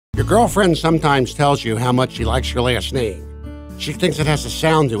Your girlfriend sometimes tells you how much she likes your last name. She thinks it has a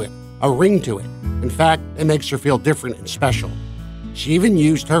sound to it, a ring to it. In fact, it makes her feel different and special. She even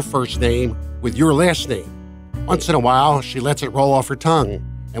used her first name with your last name. Once in a while, she lets it roll off her tongue,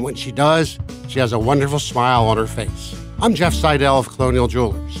 and when she does, she has a wonderful smile on her face. I'm Jeff Seidel of Colonial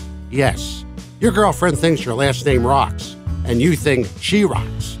Jewelers. Yes, your girlfriend thinks your last name rocks, and you think she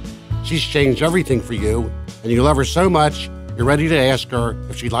rocks. She's changed everything for you, and you love her so much, you're ready to ask her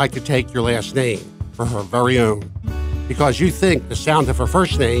if she'd like to take your last name for her very own. Because you think the sound of her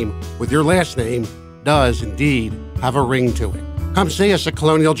first name with your last name does indeed have a ring to it. Come see us at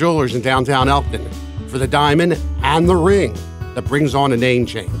Colonial Jewelers in downtown Elkton for the diamond and the ring that brings on a name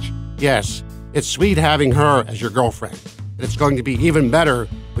change. Yes, it's sweet having her as your girlfriend, and it's going to be even better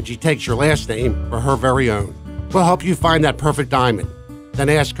when she takes your last name for her very own. We'll help you find that perfect diamond. Then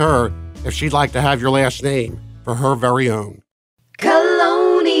ask her if she'd like to have your last name for her very own.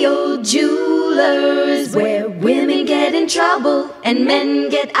 Colonial Jewelers, where women get in trouble and men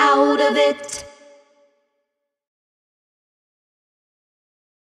get out of it.